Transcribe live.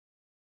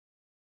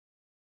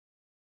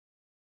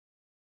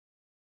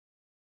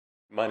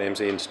My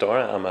name's Ian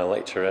Storer. I'm a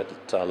lecturer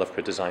at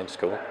Loughborough Design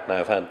School. Now,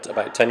 I've had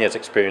about 10 years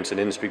experience in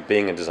industry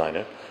being a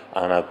designer,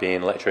 and I've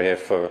been a lecturer here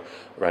for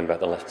around about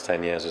the last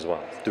 10 years as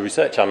well. The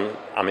research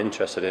I'm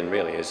interested in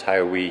really is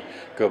how we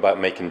go about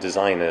making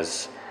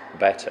designers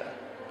better,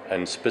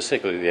 and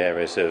specifically the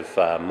areas of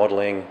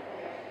modelling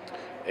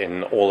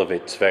in all of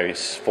its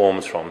various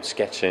forms, from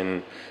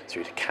sketching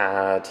through to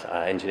CAD,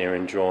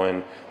 engineering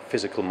drawing,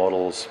 physical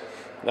models,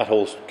 that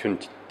whole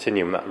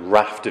continuum, that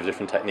raft of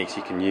different techniques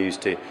you can use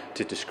to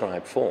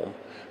describe form,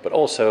 but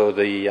also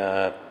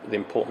the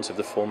importance of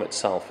the form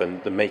itself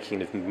and the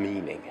making of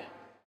meaning.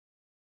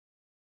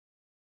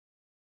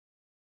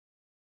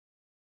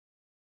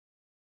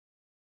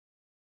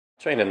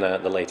 Trained in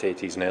the late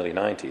 80s and early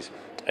 90s,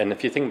 and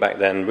if you think back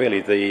then, really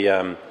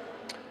the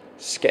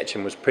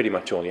sketching was pretty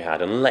much all you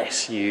had,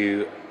 unless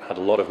you had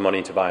a lot of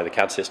money to buy the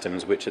CAD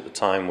systems, which at the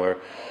time were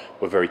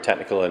very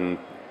technical and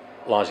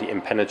largely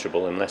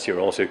impenetrable unless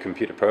you're also a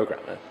computer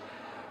programmer.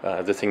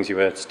 The things you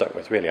were stuck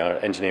with really are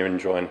engineering,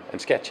 drawing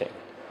and sketching.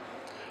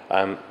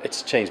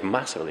 It's changed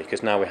massively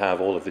because now we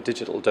have all of the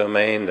digital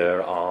domain.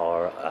 There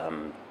are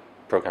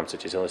programs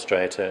such as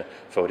Illustrator,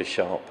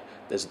 Photoshop.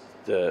 There's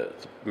the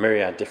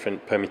myriad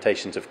different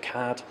permutations of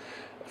CAD,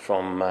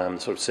 from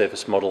sort of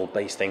surface model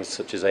based things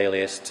such as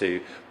Alias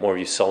to more of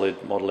your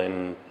solid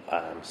modeling,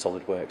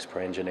 SolidWorks per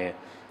engineer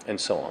and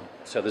so on.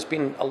 So there's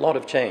been a lot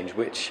of change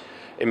which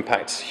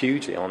impacts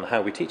hugely on how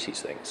we teach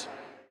these things.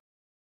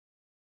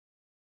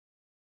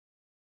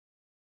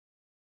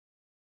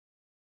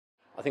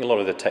 I think a lot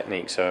of the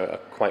techniques are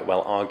quite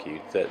well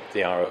argued that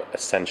they are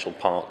essential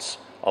parts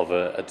of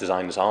a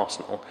designer's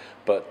arsenal,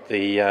 but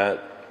the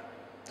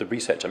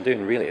research I'm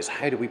doing really is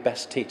how do we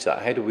best teach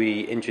that? How do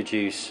we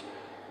introduce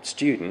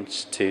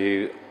students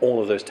to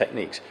all of those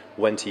techniques,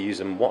 when to use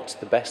them, what's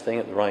the best thing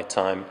at the right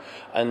time,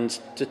 and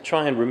to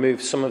try and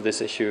remove some of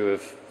this issue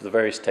of the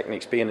various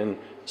techniques being in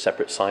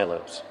separate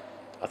silos.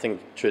 I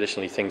think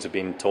traditionally things have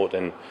been taught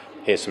in,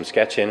 here's some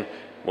sketching,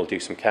 we'll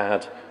do some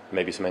CAD,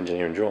 maybe some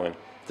engineering drawing.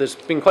 There's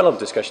been quite a lot of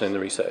discussion in the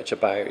research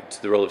about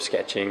the role of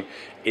sketching.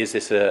 Is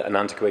this an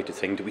antiquated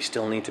thing? Do we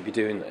still need to be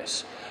doing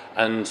this?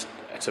 And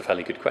it's a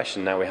fairly good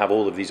question. Now we have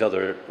all of these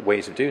other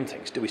ways of doing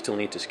things. Do we still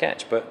need to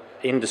sketch? But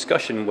in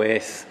discussion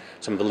with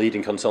some of the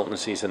leading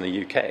consultancies in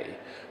the UK,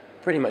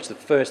 pretty much the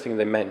first thing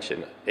they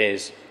mention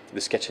is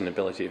the sketching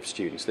ability of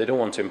students. They don't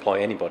want to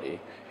employ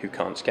anybody who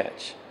can't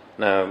sketch.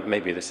 Now,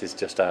 maybe this is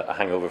just a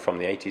hangover from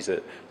the 80s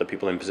that the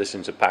people in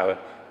positions of power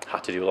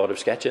had to do a lot of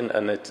sketching,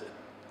 and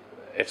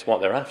it's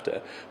what they're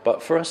after.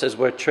 But for us, as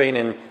we're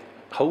training,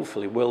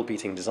 hopefully,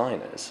 world-beating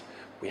designers,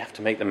 we have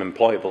to make them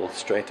employable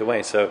straight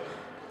away. So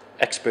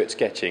expert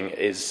sketching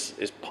is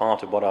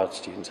part of what our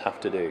students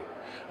have to do.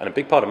 And a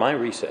big part of my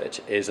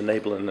research is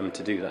enabling them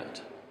to do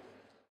that.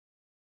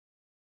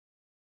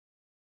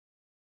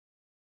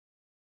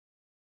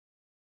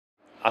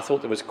 I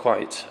thought there was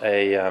quite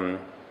a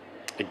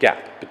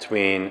gap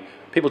between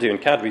people doing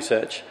CAD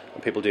research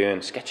and people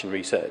doing sketching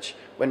research,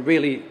 when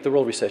really they're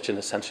all researching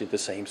essentially the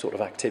same sort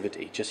of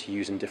activity, just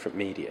using different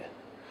media.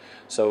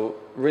 So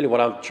really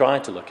what I've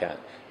tried to look at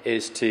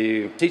is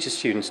to teach the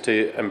students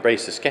to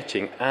embrace the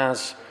sketching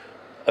as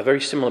a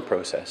very similar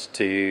process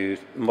to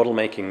model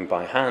making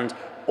by hand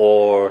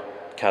or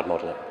CAD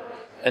modeling.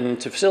 And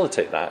to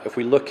facilitate that, if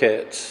we look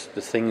at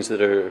the things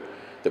that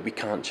we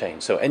can't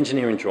change, so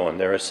engineering drawing,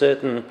 there are a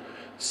certain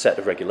set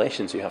of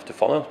regulations you have to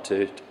follow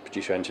to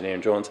produce your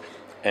engineering drawings,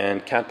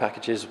 and CAD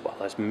packages, well,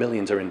 there's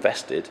millions are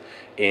invested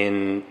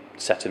in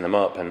setting them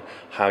up and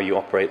how you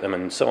operate them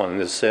and so on. And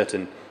there's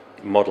certain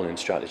modeling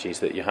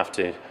strategies that you have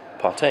to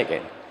partake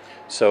in.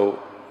 So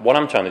what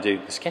I'm trying to do,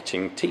 the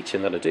sketching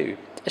teaching that I do,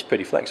 is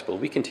pretty flexible.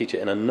 We can teach it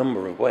in a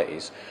number of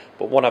ways,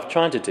 but what I've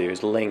tried to do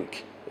is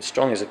link, as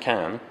strong as I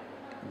can,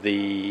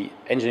 the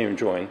engineering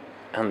drawing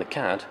and the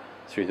CAD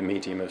through the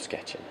medium of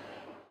sketching.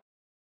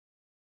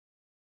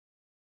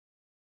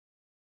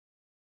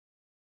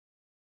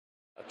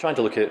 I'm trying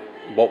to look at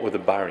what were the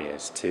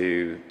barriers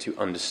to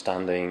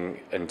understanding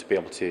and to be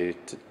able to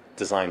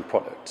design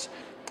products.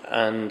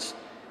 And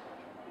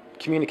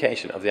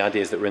communication of the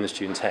ideas that were in the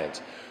students'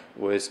 heads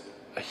was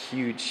a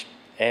huge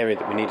area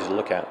that we needed to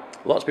look at.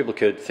 Lots of people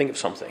could think of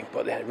something,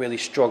 but they really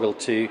struggled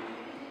to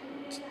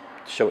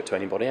show it to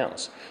anybody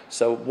else.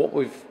 So what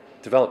we've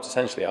developed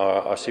essentially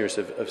are a series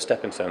of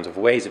stepping stones, of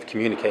ways of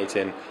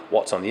communicating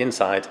what's on the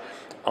inside,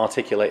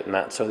 articulating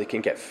that so they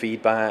can get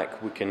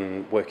feedback, we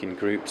can work in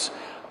groups,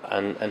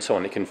 and so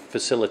on. It can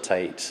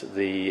facilitate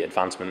the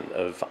advancement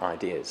of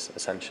ideas,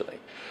 essentially.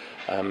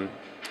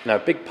 Now, a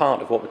big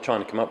part of what we're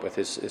trying to come up with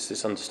is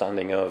this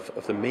understanding of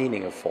the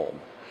meaning of form.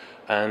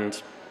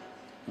 And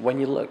when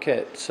you look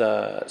at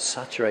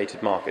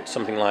saturated markets,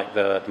 something like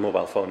the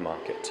mobile phone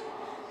market,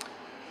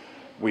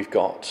 we've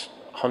got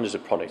hundreds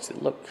of products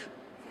that look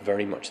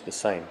very much the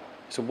same.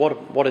 So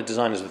what are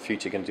designers of the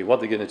future going to do? What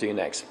are they going to do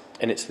next?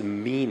 And it's the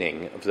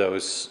meaning of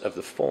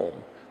the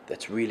form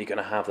that's really going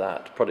to have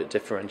that product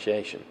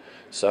differentiation.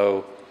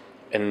 So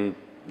in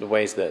the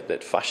ways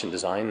that fashion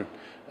design,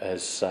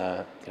 as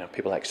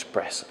people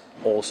express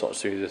all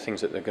sorts through the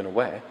things that they're going to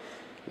wear,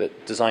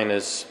 that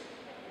designers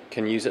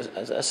can use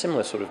a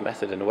similar sort of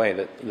method in a way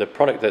that the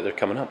product that they're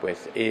coming up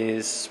with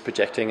is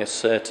projecting a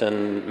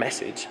certain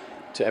message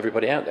to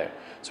everybody out there.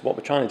 So what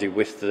we're trying to do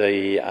with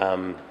the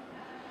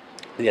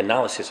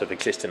analysis of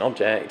existing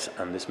objects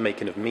and this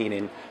making of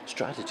meaning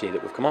strategy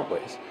that we've come up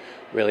with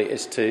really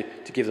is to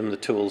give them the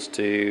tools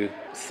to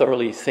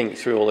thoroughly think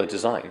through all their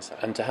designs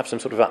and to have some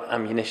sort of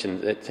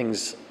ammunition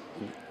that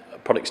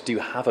products do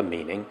have a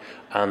meaning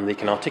and they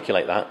can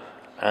articulate that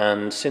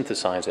and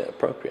synthesize it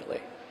appropriately.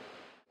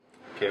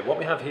 Okay, what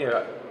we have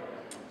here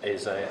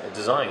is a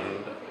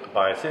design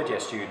by a third-year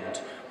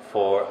student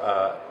for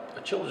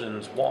a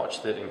children's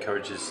watch that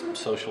encourages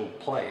social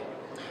play.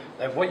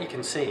 Now, what you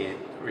can see,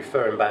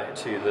 referring back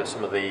to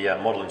some of the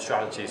modelling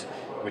strategies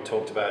we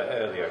talked about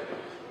earlier,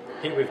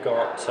 here we've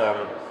got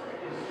some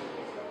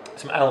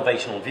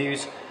elevational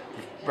views,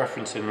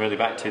 referencing really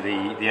back to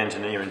the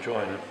engineering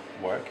drawing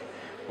work.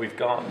 We've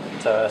got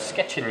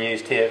sketching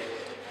used here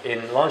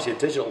in largely a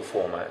digital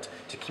format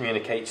to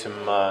communicate some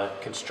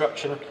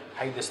construction,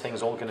 how this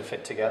thing's all going to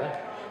fit together.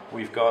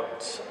 We've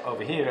got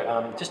over here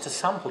just a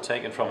sample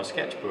taken from a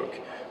sketchbook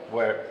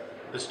where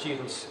the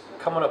students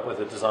coming up with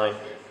a design.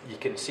 You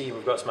can see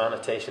we've got some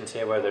annotations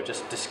here where they're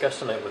just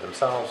discussing it with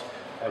themselves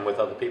and with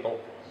other people.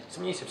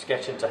 Some use of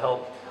sketching to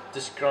help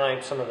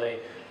describe some of the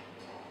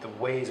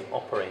ways of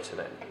operating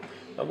it.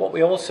 And what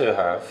we also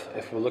have,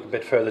 if we look a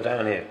bit further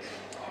down here,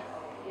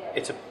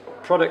 it's a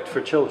product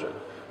for children.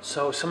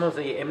 So some of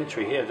the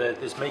imagery here,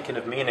 this making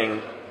of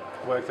meaning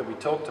work that we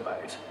talked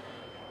about,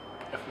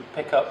 if we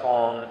pick up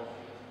on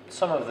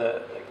some of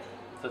the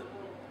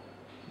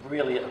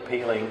really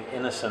appealing,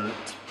 innocent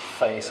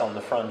face on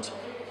the front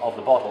of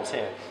the bottles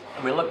here,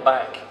 and we look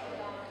back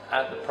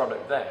at the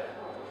product there,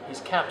 he's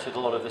captured a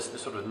lot of this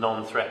sort of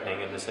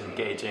non-threatening and this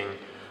engaging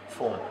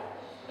form.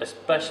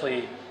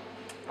 Especially,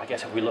 I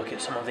guess, if we look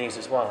at some of these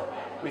as well,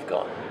 we've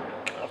got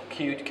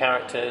cute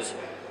characters.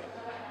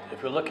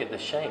 If we look at the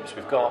shapes,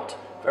 we've got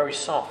very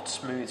soft,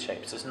 smooth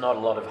shapes. There's not a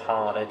lot of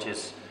hard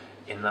edges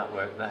in that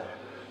work there.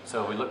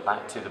 So we look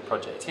back to the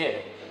project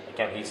here.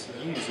 Again, he's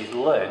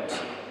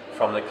learnt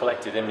from the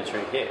collected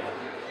imagery here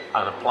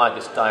and applied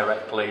this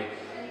directly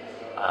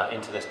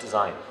into this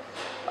design.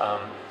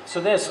 So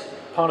there's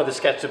part of the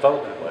sketch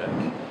development work.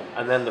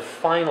 And then the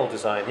final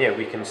design here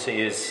we can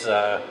see is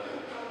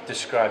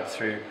described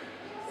through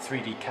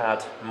 3D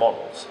CAD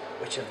models,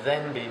 which have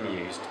then been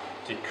used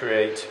to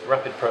create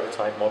rapid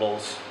prototype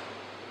models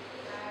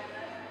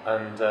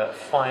and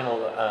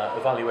final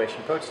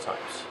evaluation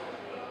prototypes.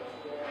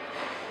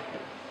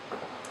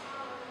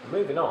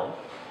 Moving on,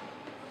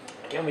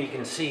 again we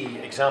can see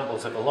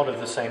examples of a lot of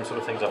the same sort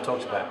of things I've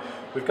talked about.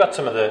 We've got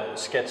some of the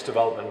sketch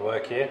development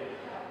work here,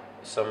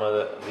 some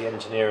of the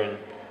engineering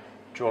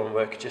drawing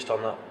work just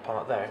on that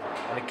part there,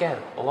 and again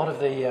a lot of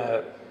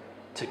the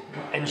to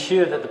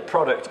ensure that the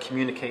product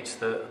communicates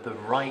the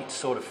right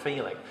sort of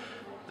feeling,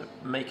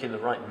 making the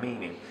right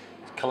meaning.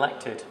 It's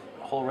collected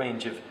a whole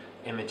range of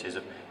images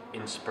of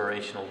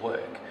inspirational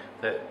work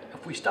that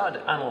if we start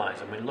to analyse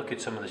them and look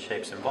at some of the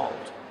shapes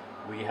involved,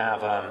 we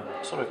have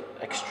sort of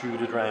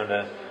extruded around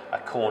a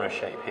corner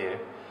shape here.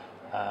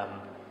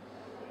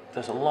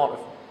 There's a lot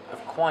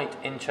of quite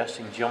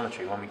interesting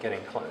geometry when we get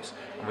in close,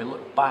 and we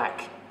look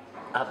back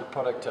at the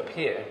product up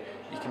here.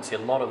 You can see a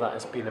lot of that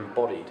has been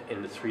embodied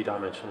in the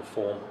three-dimensional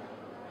form.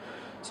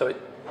 So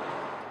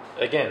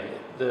again,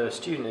 the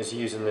student is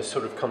using this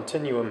sort of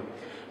continuum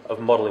of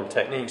modelling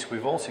techniques.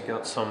 We've also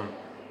got some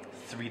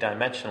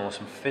three-dimensional,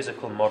 some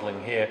physical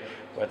modelling here,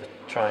 where they're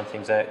trying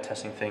things out,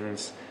 testing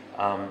things,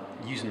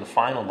 using the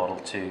final model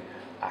to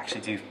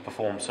actually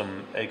perform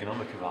some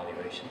ergonomic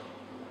evaluation.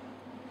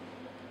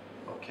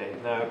 Okay,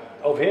 now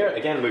over here,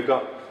 again, we've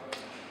got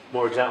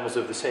more examples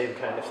of the same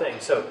kind of thing.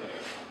 So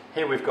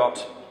here we've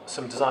got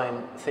some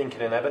design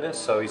thinking and evidence.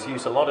 So he's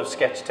used a lot of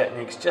sketch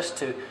techniques just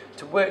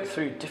to work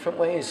through different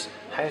ways.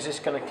 How's this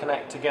going to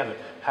connect together?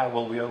 How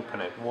will we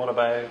open it? What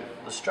about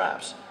the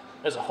straps?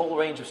 There's a whole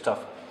range of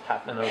stuff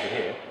happening over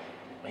here.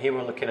 Here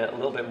we're looking at a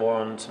little bit more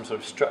on some sort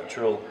of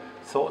structural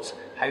thoughts.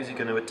 How's it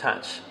going to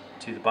attach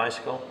to the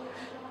bicycle?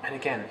 And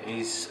again,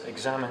 he's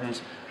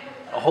examined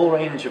a whole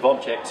range of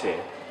objects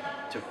here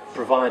to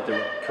provide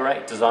the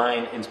correct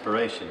design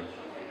inspiration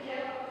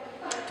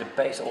to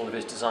base all of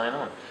his design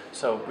on.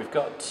 So we've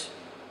got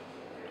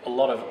a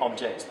lot of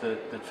objects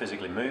that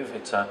physically move.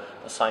 It's a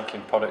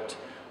cycling product.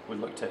 We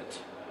looked at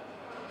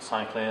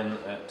cycling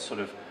at sort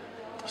of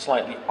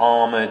slightly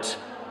armoured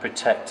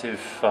protective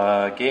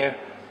gear.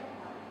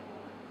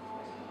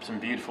 Some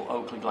beautiful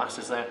Oakley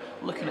glasses there.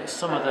 Looking at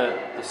some of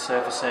the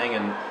surfacing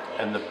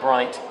and the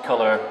bright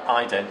colour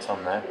idents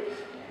on there,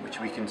 which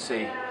we can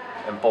see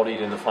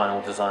embodied in the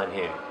final design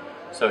here.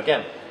 So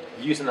again,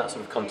 using that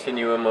sort of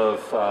continuum of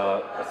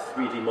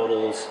 3D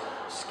models,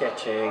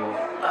 sketching,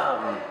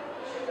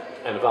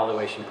 and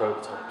evaluation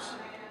prototypes.